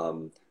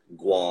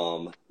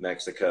 Guam,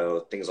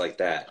 Mexico, things like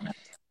that.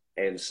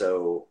 And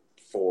so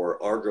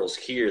for our girls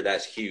here,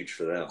 that's huge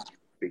for them Yeah.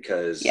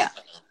 because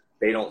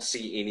they don't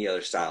see any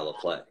other style of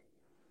play,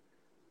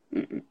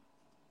 Mm-mm.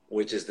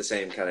 which is the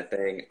same kind of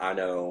thing I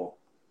know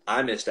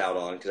I missed out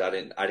on because I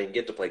didn't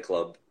get to play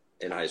club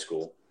in high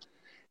school.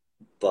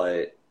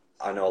 But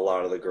I know a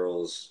lot of the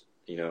girls,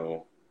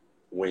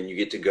 when you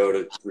get to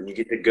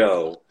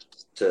go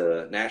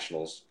to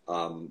nationals,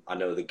 I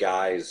know the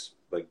guys,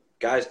 like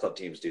guys club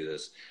teams do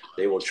this.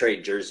 They will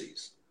trade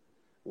jerseys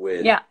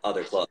with Yeah.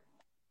 other clubs,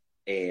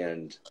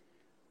 and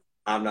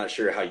I'm not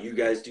sure how you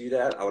guys do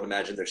that. I would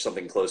imagine there's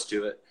something close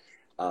to it.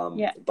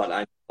 Yeah.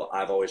 But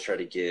I've always tried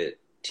to get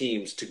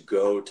teams to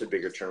go to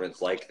bigger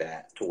tournaments like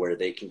that to where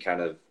they can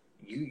kind of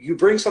you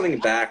bring something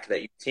back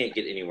that you can't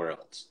get anywhere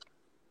else.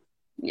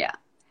 Yeah.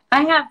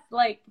 I have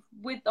like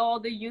with all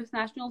the youth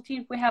national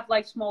teams, we have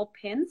like small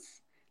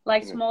pins,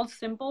 like Mhm. small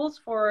symbols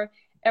for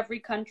every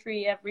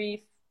country,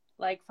 every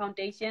like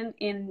foundation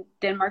in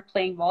Denmark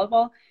playing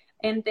volleyball.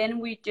 And then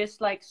we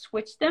just like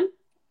switch them.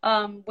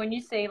 When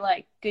you say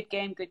like good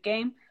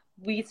game,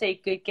 we say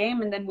good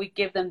game, and then we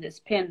give them this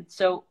pin.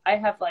 So I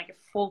have like a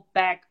full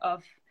bag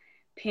of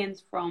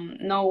pins from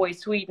Norway,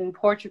 Sweden,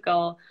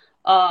 Portugal,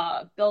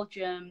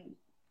 Belgium.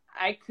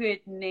 I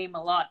could name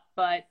a lot,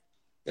 but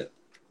Yeah.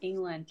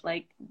 England.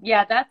 Like,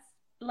 yeah, that's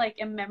like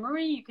a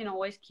memory you can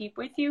always keep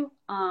with you.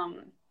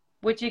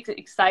 Which is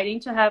exciting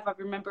to have. I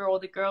remember all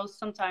the girls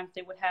sometimes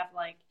they would have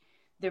like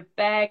their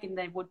bag and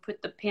they would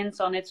put the pins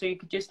on it so you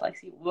could just like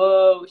see,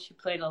 whoa, she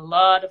played a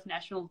lot of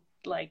national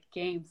like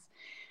games.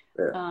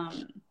 Yeah.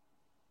 Um,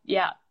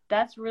 yeah,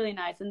 that's really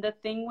nice. And the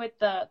thing with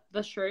the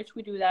shirts,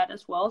 we do that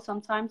as well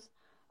sometimes.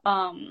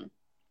 Um,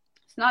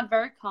 it's not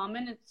very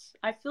common.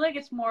 I feel like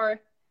it's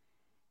more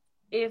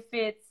if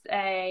it's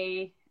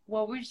a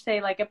what would you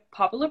say like a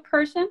popular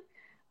person.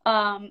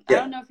 I Yeah.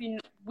 don't know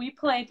if we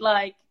played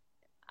like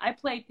I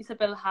played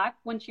Isabel Hack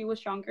when she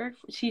was younger.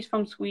 She's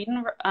from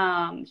Sweden.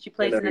 She I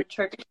plays know in a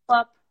Turkish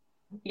club.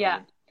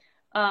 Yeah.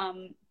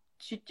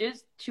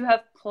 To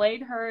have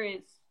played her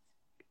is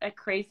a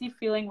crazy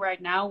feeling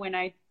right now when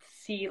I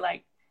see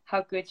like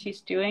how good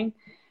she's doing.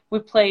 We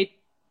played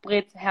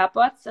Britt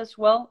Herberts as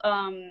well.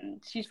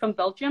 She's from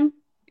Belgium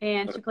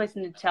and she plays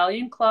in an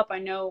Italian club. I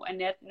know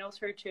Annette knows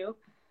her too.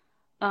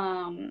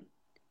 Um,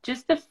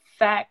 just the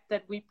fact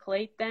that we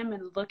played them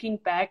and looking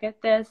back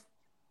at this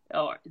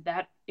or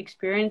that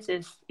experience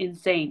is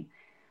insane.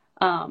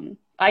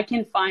 I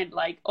can find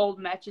like old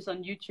matches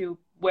on YouTube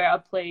where I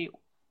play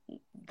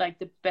like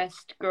the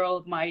best girl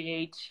of my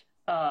age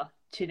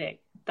today.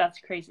 That's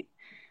crazy.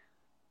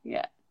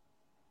 Yeah.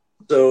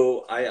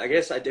 So I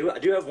guess I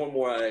do have one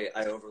more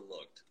I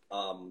overlooked.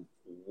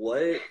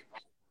 What?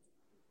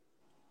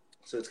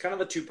 So it's kind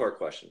of a two-part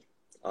question.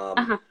 Um,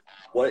 Uh-huh.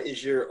 what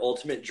is your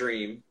ultimate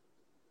dream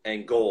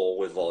and goal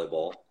with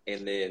volleyball?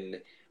 And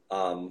then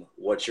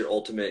what's your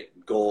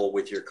ultimate goal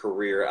with your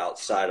career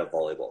outside of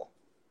volleyball?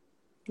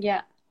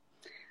 Yeah.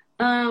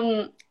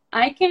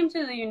 I came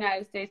to the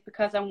United States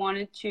because I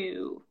wanted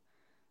to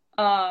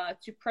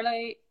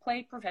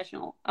play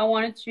professional. I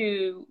wanted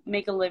to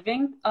make a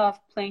living of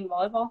playing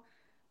volleyball.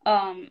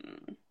 Um,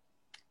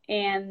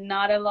 and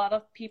not a lot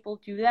of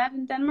people do that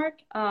in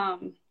Denmark.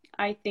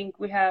 I think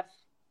we have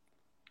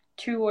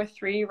two or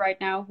three right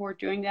now who are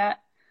doing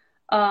that.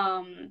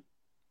 Um,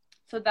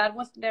 so that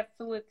was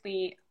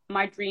definitely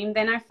my dream.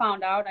 Then I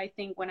found out, I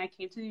think, when I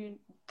came to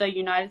the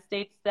United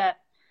States, that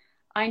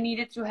I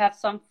needed to have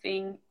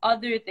something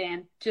other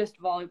than just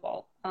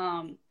volleyball.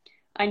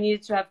 I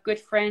needed to have good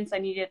friends. I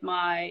needed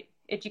my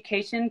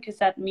education because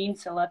that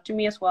means a lot to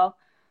me as well.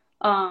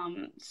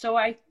 So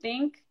I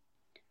think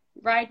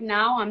right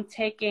now I'm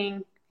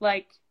taking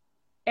like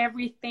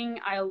everything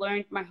I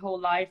learned my whole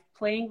life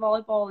playing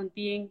volleyball and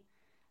being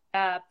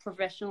a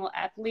professional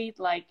athlete,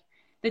 like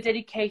the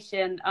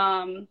dedication,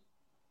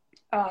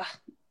 uh,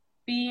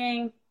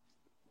 being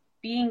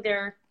being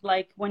there,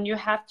 like when you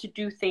have to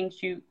do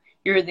things,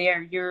 you're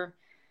there. You're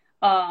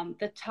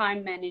the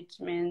time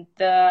management,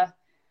 the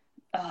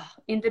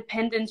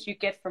independence you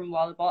get from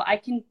volleyball. I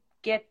can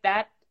get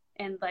that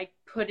and like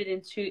put it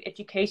into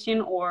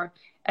education or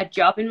a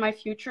job in my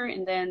future,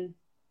 and then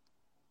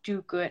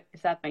do good,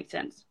 if that makes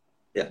sense.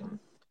 Yeah.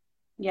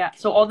 Yeah.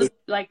 So all the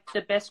like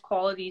the best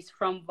qualities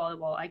from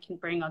volleyball I can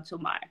bring onto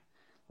my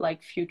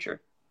like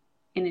future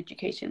in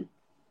education.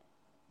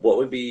 What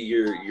would be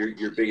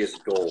your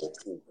biggest goal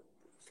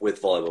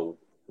with volleyball?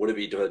 Would it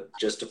be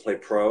just to play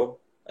pro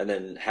and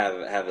then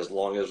have as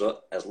long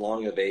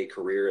of a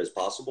career as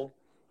possible?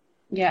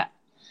 Yeah.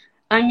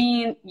 I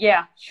mean,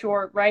 yeah,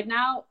 sure. Right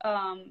now,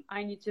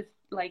 I need to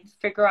like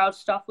figure out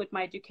stuff with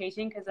my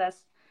education because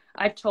as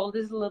I told,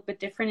 is a little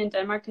bit different in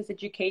Denmark because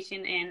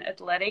education and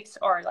athletics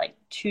are like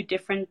two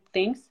different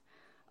things.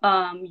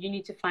 You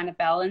need to find a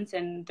balance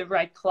and the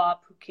right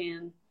club who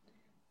can,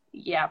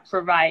 yeah,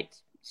 provide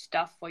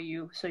stuff for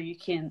you so you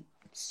can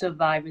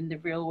survive in the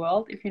real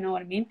world, if you know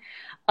what I mean.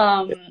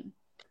 Yeah.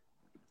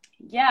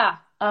 Yeah.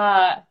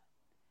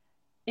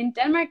 In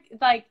Denmark,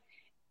 like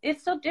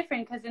it's so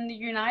different because in the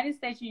United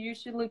States you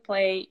usually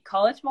play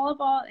college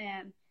volleyball,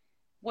 and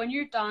when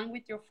you're done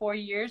with your 4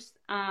 years,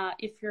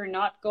 if you're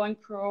not going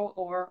pro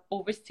or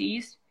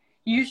overseas,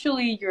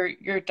 usually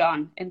you're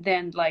done, and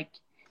then like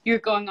you're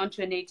going on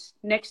to a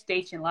next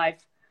stage in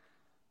life,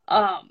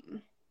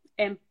 um,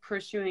 and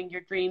pursuing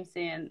your dreams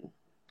in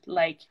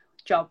like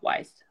job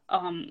wise.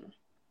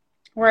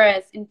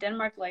 Whereas in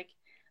Denmark, like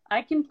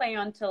I can play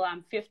until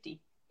I'm 50,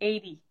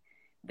 80.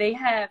 They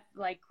have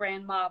like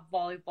grandma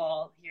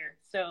volleyball here.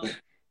 So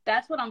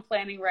that's what I'm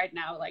planning right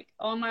now. Like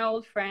all my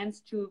old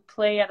friends to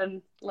play at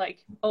an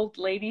like old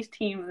ladies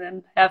team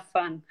and have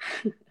fun.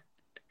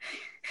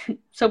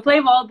 So play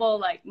volleyball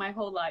like my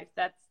whole life.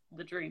 That's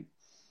the dream.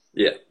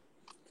 Yeah.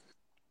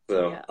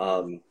 So,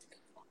 Yeah.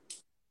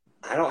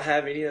 I don't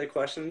have any other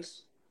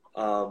questions,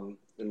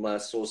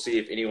 unless we'll see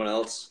if anyone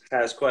else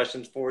has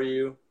questions for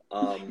you.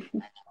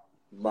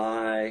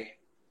 My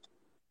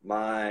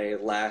my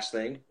last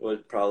thing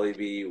would probably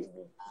be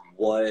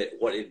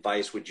what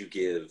advice would you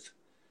give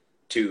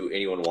to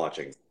anyone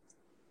watching?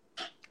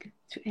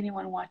 To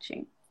anyone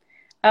watching,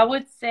 I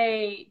would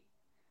say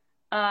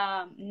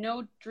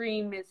no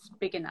dream is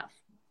big enough.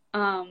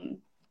 Um,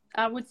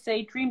 I would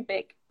say dream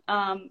big.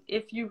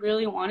 If you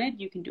really want it,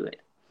 you can do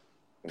it.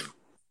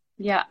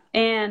 Yeah.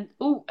 And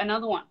ooh,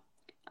 another one.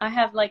 I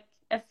have like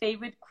a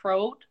favorite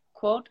quote.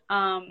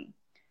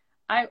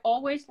 I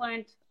always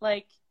learned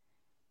like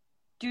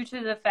due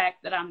to the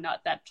fact that I'm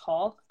not that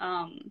tall,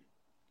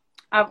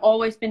 I've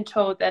always been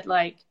told that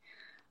like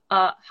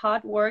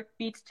hard work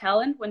beats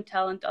talent when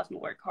talent doesn't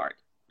work hard.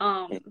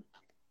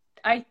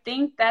 I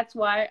think that's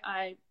why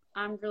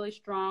I'm really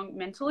strong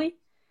mentally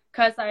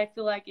because I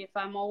feel like if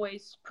I'm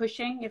always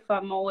pushing, if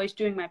I'm always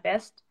doing my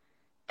best,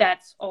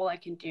 that's all I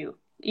can do.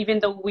 Even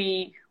though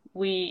we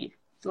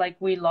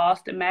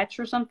lost a match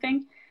or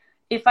something,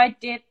 if I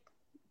did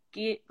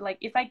get like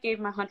if I gave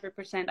my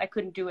 100%, I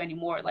couldn't do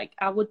anymore. Like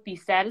I would be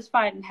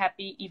satisfied and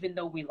happy even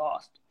though we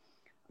lost.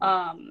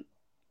 Um,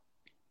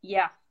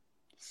 yeah.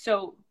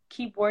 So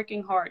keep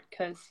working hard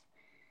because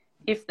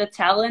if the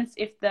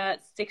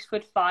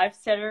 6'5"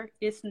 setter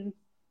isn't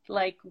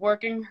like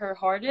working her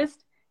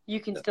hardest, you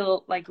can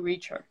still like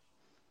reach her.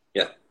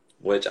 Yeah,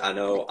 which I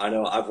know.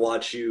 I've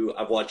watched you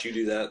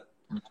do that.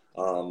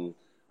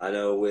 I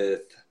know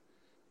with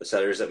the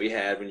setters that we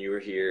had when you were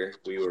here,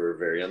 we were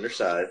very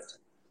undersized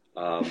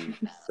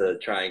to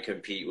try and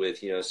compete with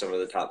some of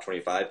the top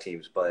 25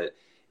 teams, but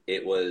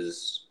it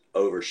was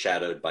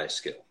overshadowed by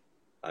skill.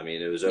 I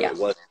mean, Yeah. it was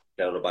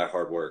overshadowed by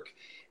hard work,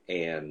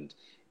 and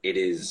it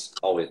is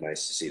always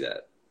nice to see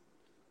that.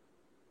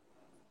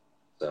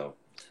 So,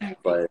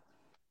 but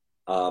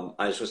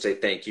I just want to say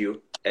thank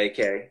you,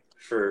 AK,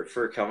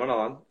 for coming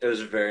on. It was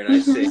a very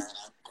nice seeing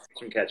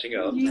some catching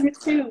up. You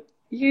too.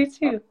 You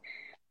too.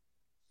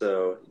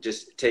 So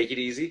just take it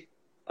easy,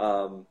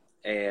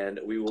 and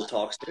we will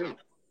talk soon.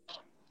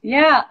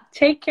 Yeah.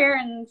 Take care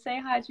and say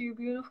hi to your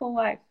beautiful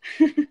wife.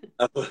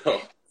 I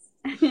will.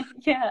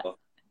 Yeah. All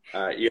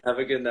right. You have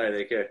a good night.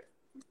 AK.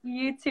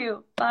 You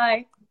too.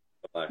 Bye.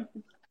 Bye.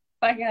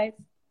 Bye, guys.